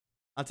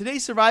On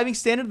today's surviving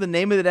standard, the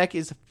name of the deck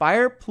is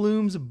Fire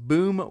Plume's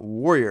Boom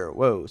Warrior.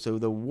 Whoa, so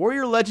the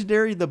Warrior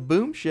Legendary, the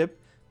Boom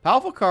Ship,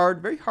 powerful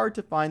card, very hard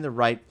to find the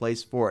right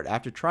place for it.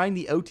 After trying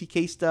the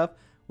OTK stuff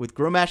with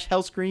Grommash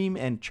Hellscream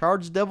and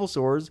Charged Devil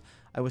Swords,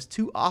 I was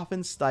too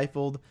often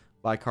stifled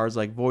by cards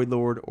like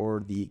Voidlord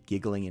or the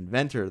Giggling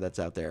Inventor that's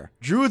out there.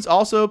 Druids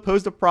also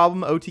posed a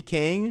problem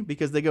OTKing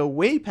because they go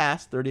way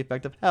past 30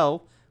 effective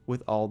health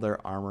with all their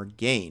armor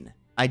gain.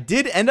 I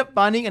did end up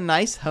finding a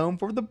nice home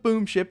for the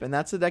Boom Ship, and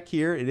that's the deck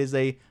here. It is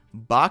a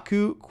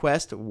Baku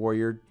Quest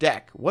Warrior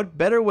deck. What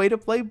better way to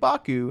play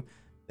Baku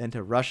than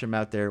to rush him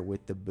out there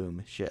with the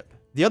Boom Ship?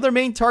 The other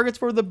main targets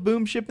for the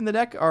Boom Ship in the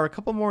deck are a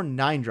couple more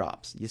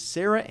 9-drops,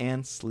 Ysera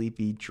and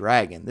Sleepy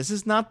Dragon. This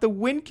is not the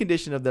win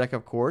condition of the deck,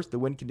 of course. The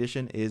win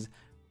condition is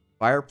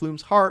Fire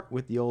Plume's Heart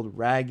with the old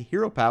Rag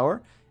hero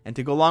power. And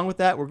to go along with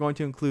that, we're going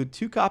to include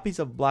 2 copies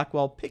of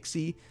Blackwall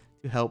Pixie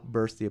to help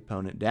burst the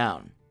opponent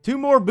down. 2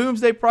 more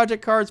Boomsday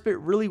Project cards fit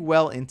really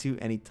well into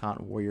any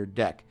Taunt Warrior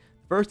deck.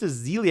 First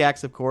is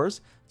Zeliax, of course.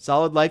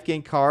 Solid life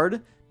gain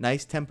card,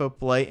 nice tempo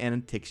play,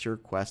 and takes your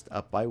quest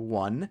up by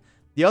 1.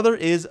 The other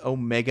is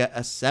Omega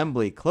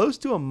Assembly, close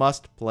to a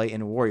must-play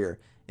in Warrior.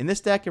 In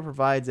this deck, it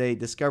provides a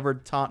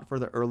discovered taunt for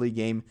the early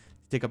game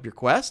to take up your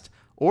quest,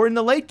 or in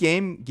the late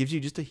game, gives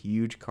you just a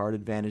huge card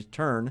advantage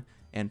turn,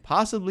 and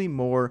possibly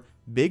more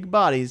big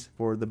bodies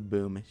for the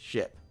Boom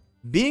Ship.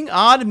 Being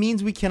odd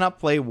means we cannot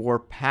play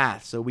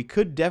Warpath, so we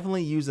could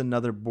definitely use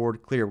another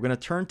board clear. We're going to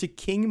turn to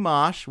King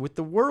Mosh with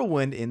the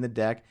Whirlwind in the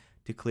deck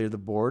to clear the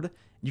board.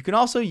 You can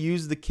also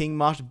use the King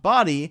Mosh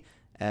body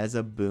as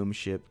a Boom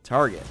Ship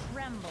target.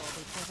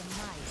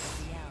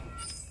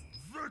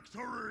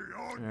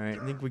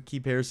 Alright, I think we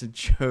keep Harrison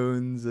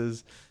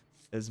Jones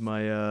as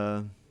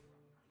my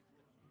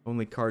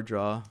only card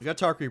draw. We got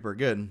Tar Creeper,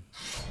 good.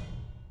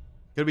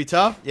 Gonna be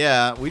tough?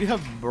 Yeah, we do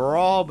have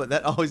Brawl, but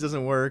that always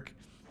doesn't work.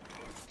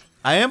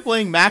 I am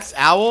playing Max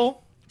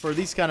Owl for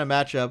these kind of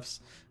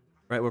matchups.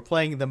 Right, we're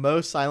playing the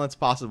most silence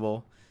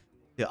possible.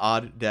 The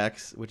odd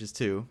decks, which is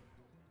 2.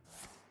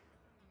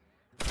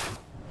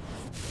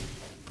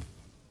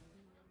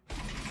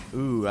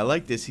 Ooh, I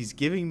like this. He's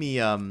giving me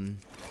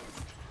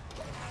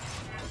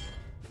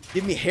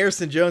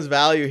Harrison Jones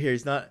value here.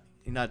 He's not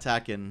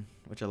attacking,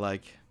 which I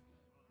like.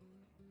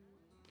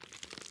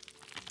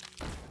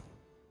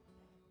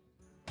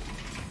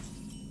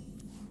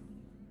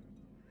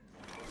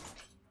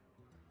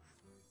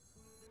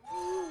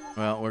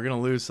 Well, we're gonna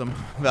lose some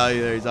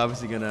value there. He's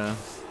obviously gonna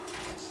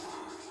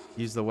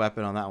use the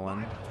weapon on that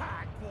one.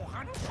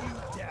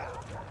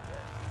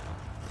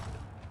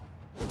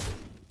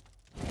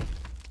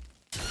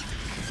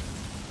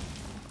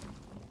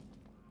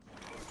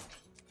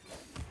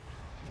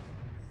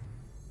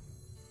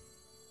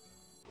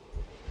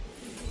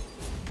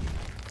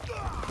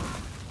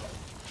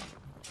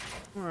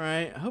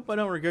 Alright, I hope I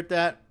don't regret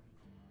that.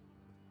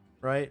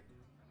 Right?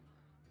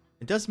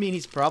 It does mean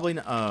he's probably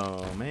not.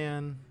 Oh,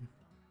 man.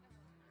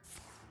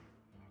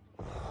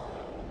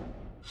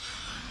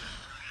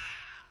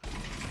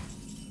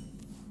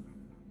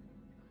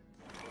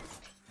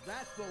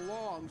 That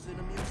belongs in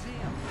a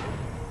museum.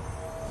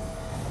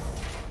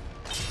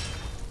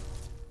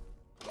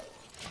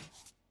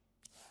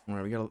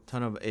 Alright, we got a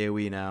ton of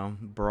AoE now.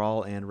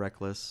 Brawl and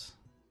Reckless.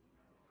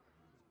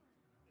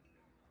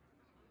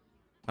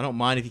 I don't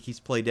mind if he keeps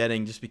play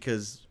deading just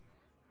because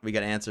we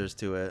got answers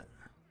to it.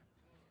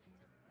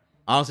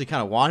 Honestly,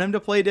 kind of want him to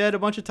play dead a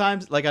bunch of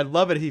times. Like, I'd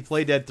love it if he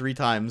played dead 3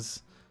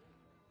 times.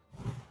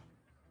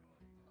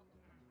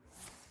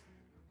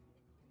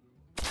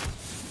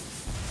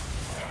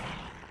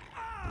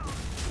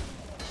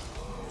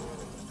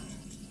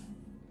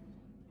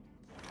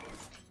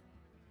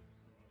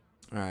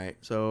 Alright,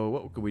 so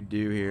what could we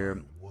do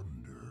here?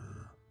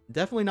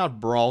 Definitely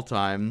not Brawl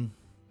time.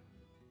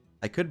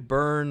 I could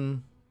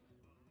burn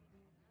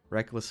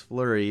Reckless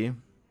Flurry.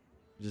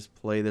 Just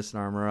play this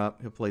and armor up.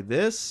 He'll play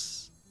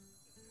this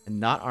and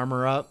not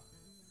armor up.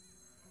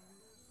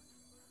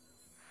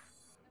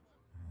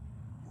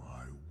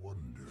 I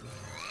wonder.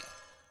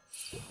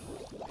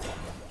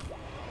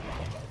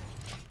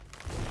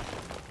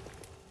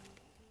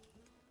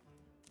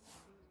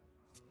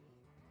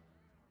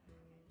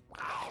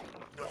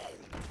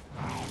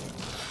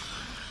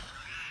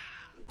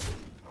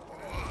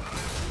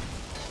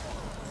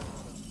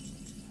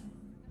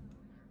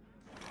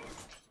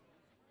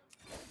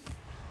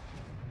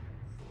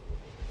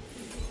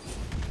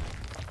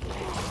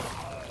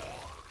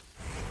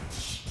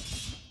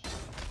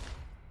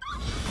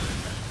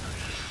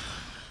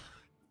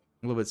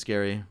 A little bit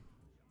scary.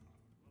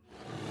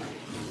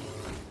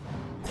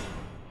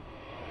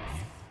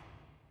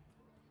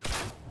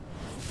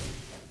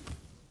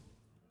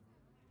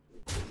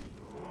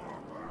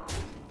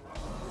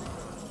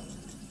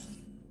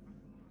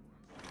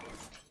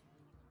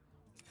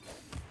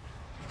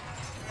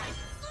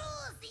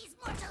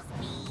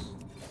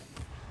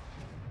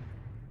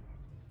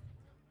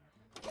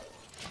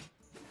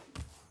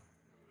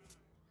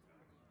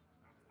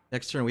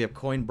 Next turn we have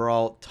Coin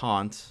Brawl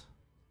Taunt.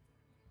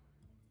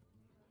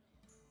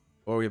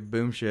 Or we have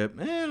boom ship.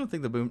 I don't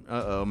think the boom.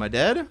 Uh-oh, am I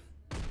dead?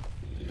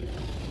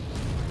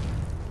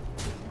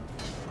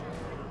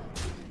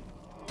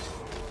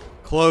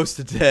 Close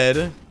to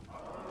dead.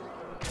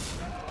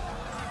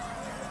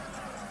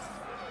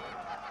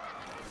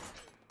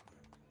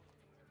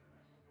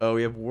 Oh,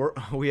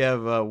 we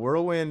have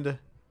Whirlwind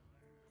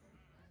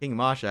King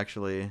Mosh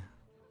actually.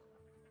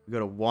 We go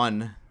to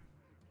 1. I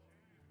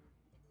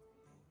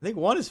think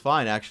 1 is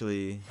fine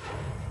actually.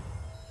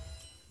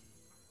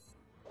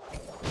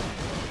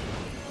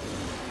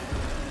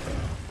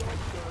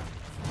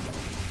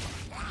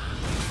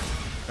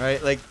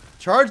 Alright, like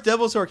charge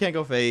Devil Sword can't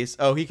go face.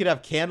 Oh, he could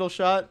have Candle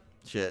Shot.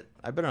 Shit.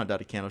 I better not die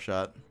to Candle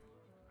Shot.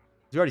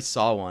 We already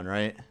saw one,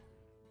 right?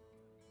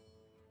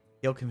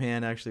 Heal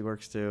Command actually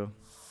works too.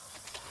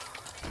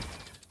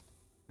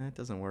 That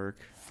doesn't work.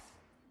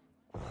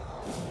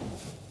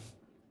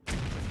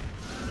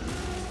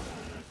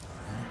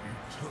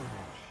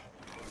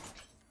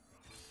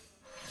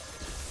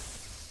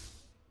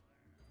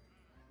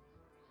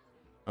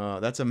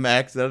 That's a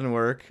max. That doesn't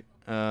work.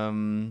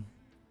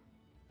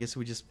 Guess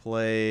we just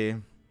play.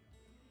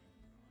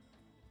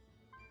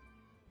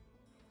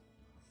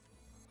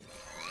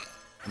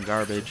 Some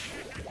garbage.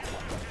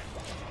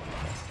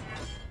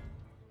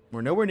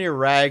 We're nowhere near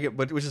Rag,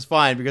 but which is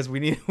fine because we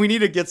need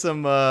to get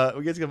some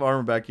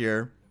armor back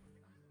here.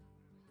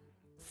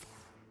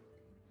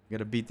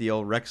 Gotta beat the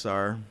old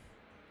Rexar.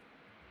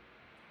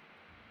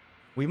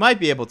 We might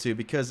be able to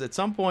because at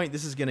some point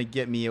this is gonna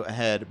get me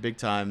ahead big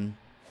time.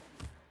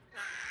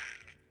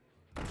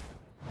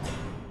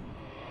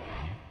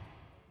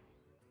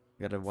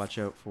 Gotta watch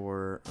out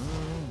for.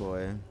 Oh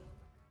boy.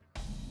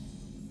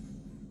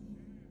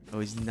 Oh,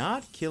 he's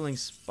not killing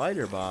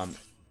Spider Bomb.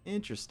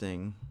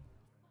 Interesting.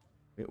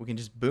 We can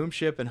just boom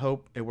ship and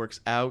hope it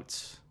works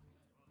out.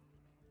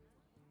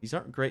 These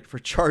aren't great for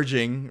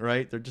charging,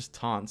 right? They're just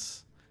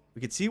taunts.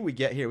 We can see what we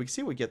get here. We can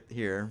see what we get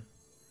here.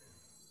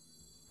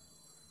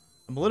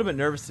 I'm a little bit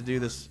nervous to do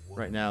this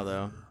right now,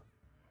 though.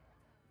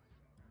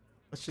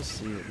 Let's just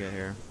see what we get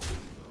here.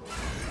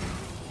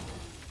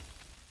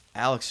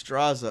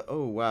 Alexstrasza.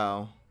 Oh,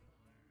 wow.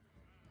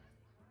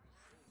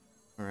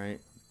 All right.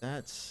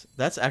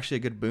 That's actually a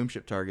good boom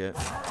ship target.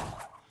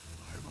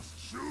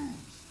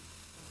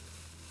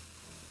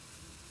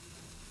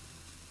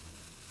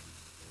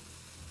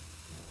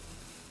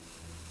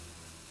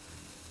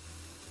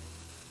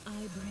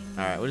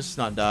 Alright, we'll just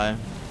not die.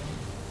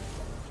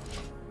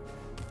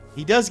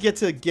 He does get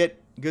to get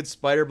good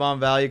Spider Bomb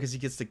value because he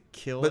gets to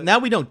kill. But now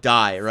we don't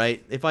die,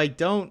 right? If I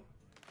don't...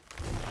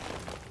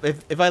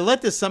 If I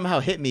let this somehow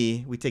hit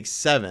me, we take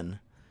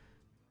 7.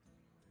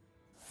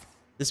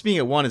 This being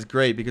at 1 is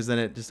great because then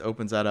it just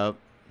opens that up.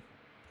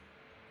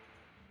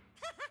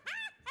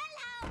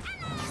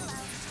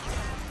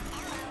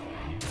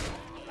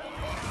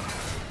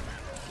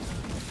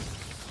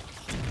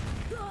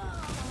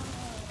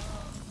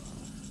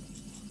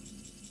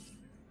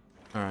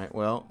 Alright,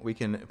 well, we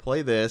can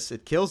play this.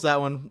 It kills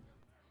that one,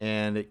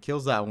 and it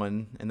kills that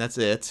one, and that's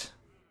it.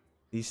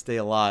 These stay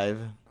alive.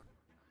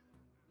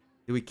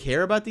 Do we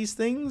care about these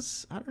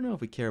things? I don't know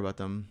if we care about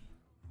them.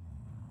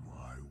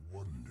 I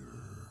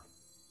wonder.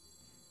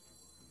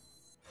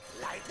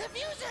 Light the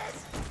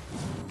fuses!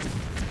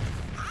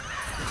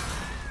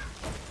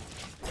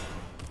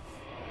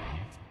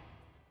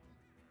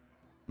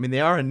 I mean,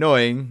 they are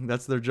annoying.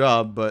 That's their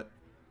job, but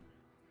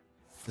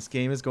this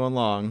game is going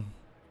long.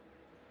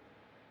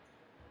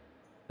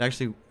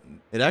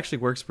 It actually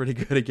works pretty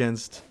good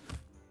against.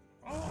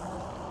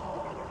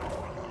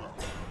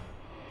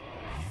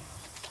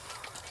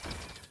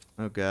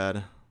 Oh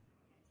god.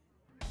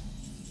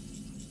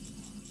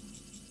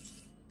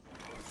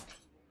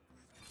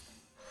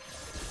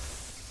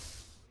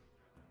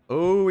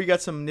 Oh, we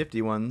got some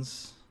nifty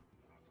ones.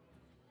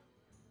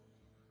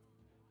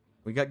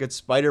 We got good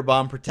Spider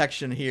Bomb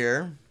protection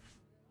here.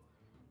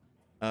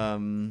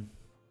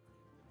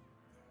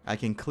 I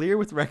can clear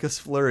with Reckless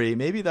Flurry.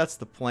 Maybe that's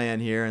the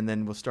plan here, and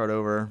then we'll start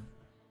over.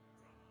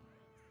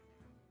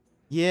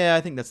 Yeah,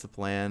 I think that's the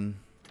plan.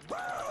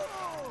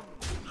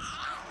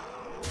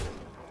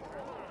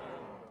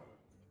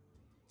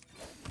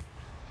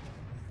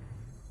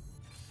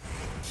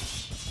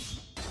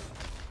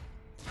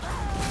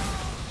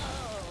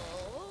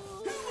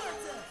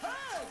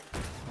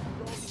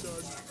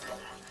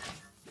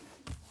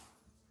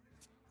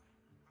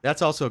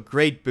 That's also a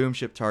great boom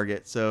ship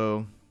target.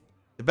 So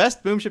the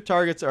best boom ship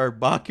targets are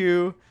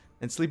Baku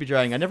and Sleepy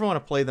Dragon. I never want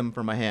to play them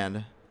for my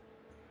hand.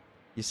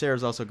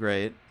 Ysera's also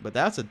great, but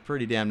that's a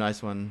pretty damn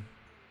nice one.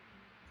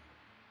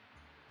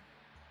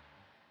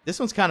 This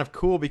one's kind of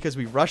cool because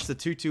we rush the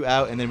 2-2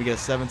 out and then we get a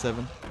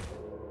 7-7.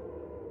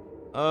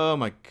 Oh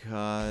my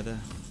god.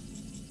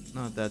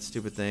 Not that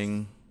stupid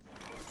thing.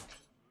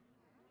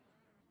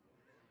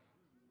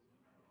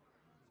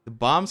 The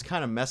bombs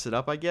kind of mess it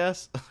up, I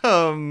guess.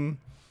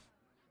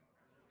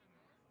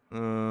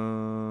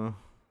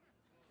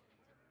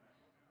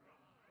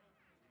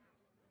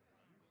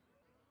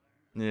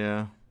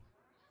 Yeah.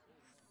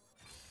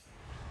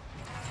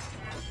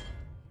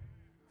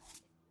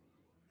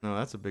 No,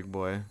 that's a big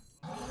boy.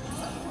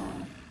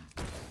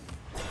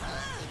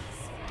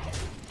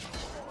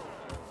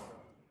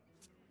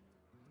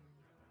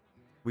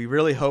 We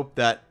really hope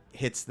that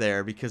hits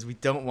there because we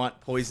don't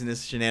want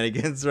poisonous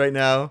shenanigans right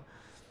now.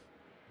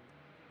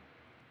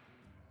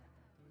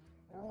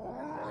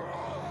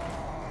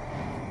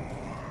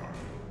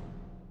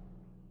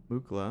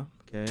 Mukla,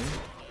 okay.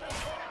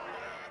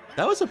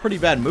 That was a pretty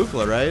bad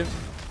Mukla, right?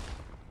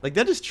 Like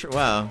that is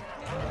wow.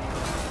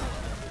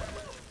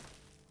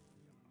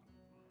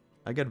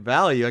 I got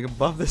value. I can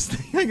buff this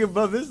thing. I can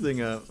buff this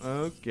thing up.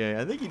 Okay,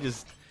 I think he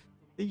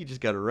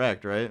just got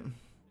wrecked, right?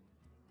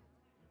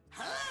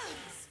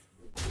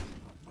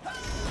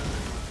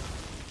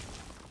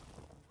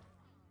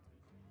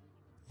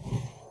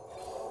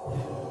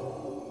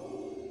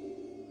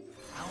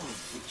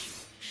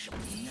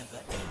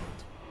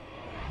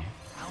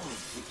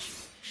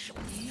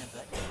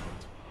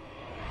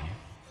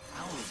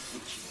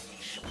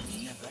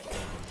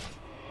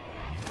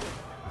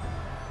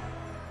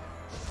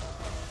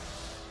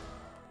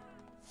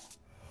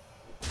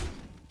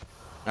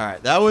 All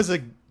right, that was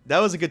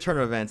a good turn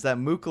of events. That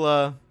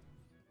Mukla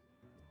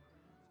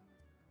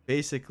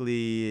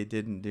basically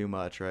didn't do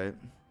much, right?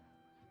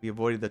 We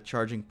avoided the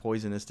charging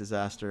poisonous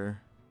disaster.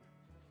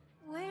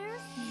 Where's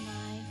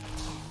my...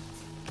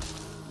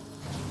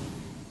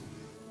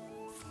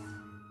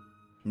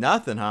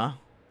 Nothing, huh?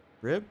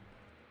 Rip.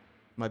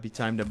 Might be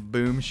time to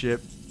boom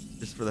ship,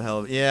 just for the hell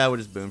of it. Yeah, we'll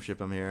just boom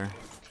ship him here.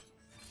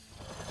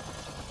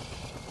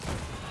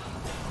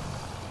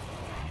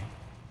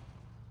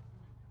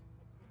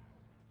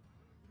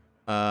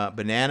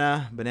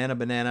 Banana.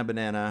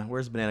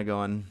 Where's banana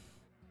going?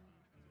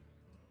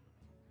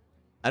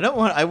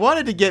 I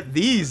wanted to get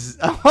these.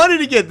 I wanted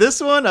to get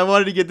this one. I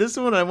wanted to get this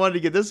one. I wanted to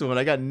get this one.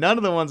 I got none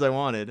of the ones I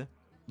wanted.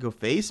 Go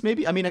face,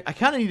 maybe? I mean, I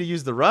kind of need to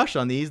use the rush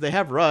on these. They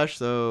have rush,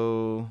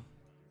 so...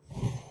 I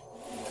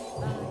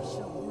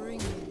shall bring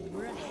you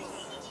rest.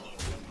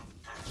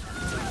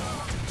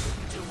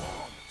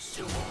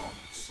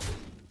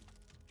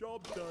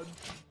 Job done.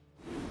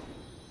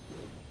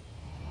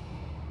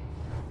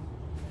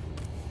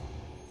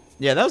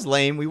 Yeah, that was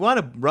lame. We want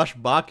to rush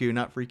Baku,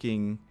 not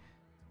freaking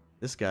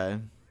this guy.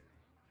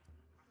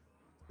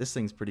 This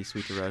thing's pretty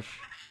sweet to rush.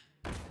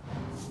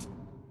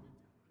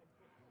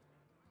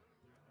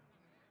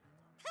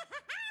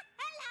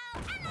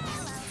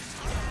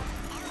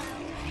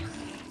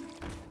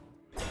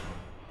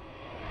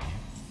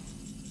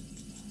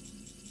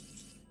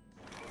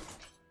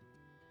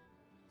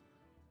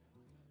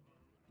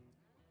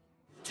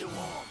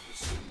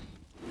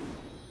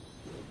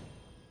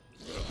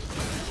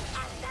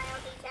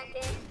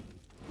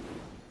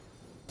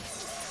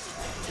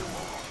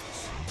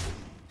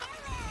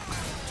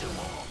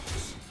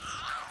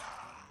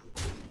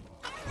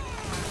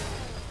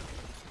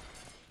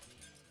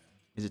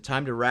 Is it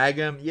time to rag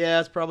him? Yeah,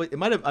 it's probably. I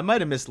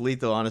might have missed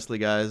lethal, honestly,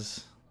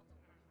 guys.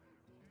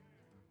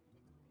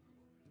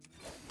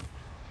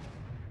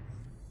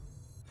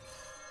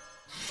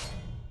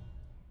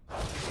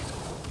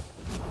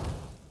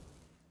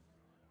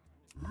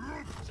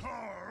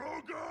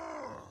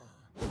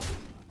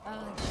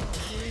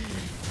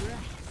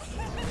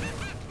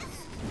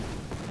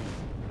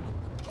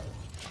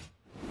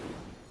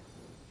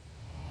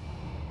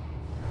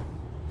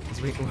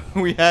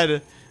 We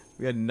had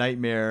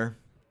nightmare.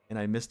 And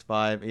I missed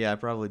 5. Yeah, I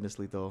probably missed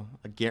lethal.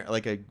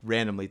 Like a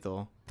random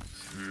lethal.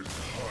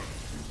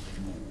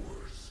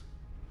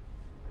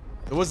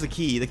 It was the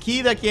key. The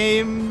key of that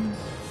game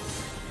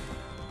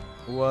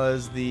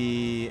was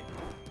the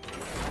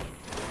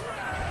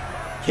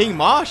King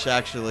Mosh,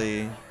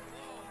 actually.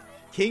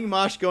 King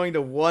Mosh going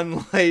to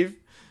 1 life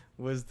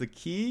was the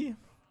key.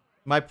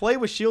 My play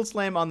with Shield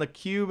Slam on the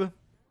cube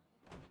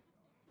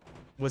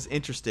was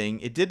interesting.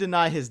 It did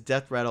deny his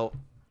death rattle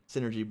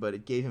synergy, but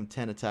it gave him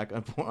 10 attack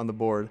on the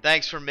board.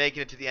 Thanks for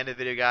making it to the end of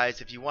the video, guys.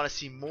 If you want to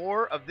see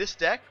more of this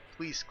deck,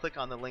 please click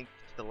on the link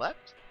to the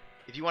left.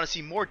 If you want to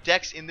see more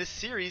decks in this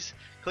series,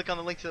 click on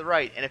the link to the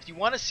right. And if you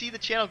want to see the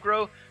channel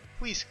grow,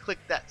 please click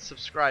that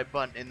subscribe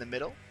button in the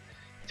middle.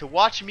 To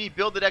watch me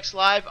build the decks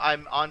live,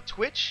 I'm on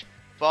Twitch.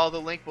 Follow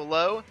the link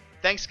below.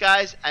 Thanks,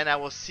 guys, and I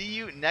will see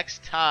you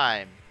next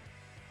time.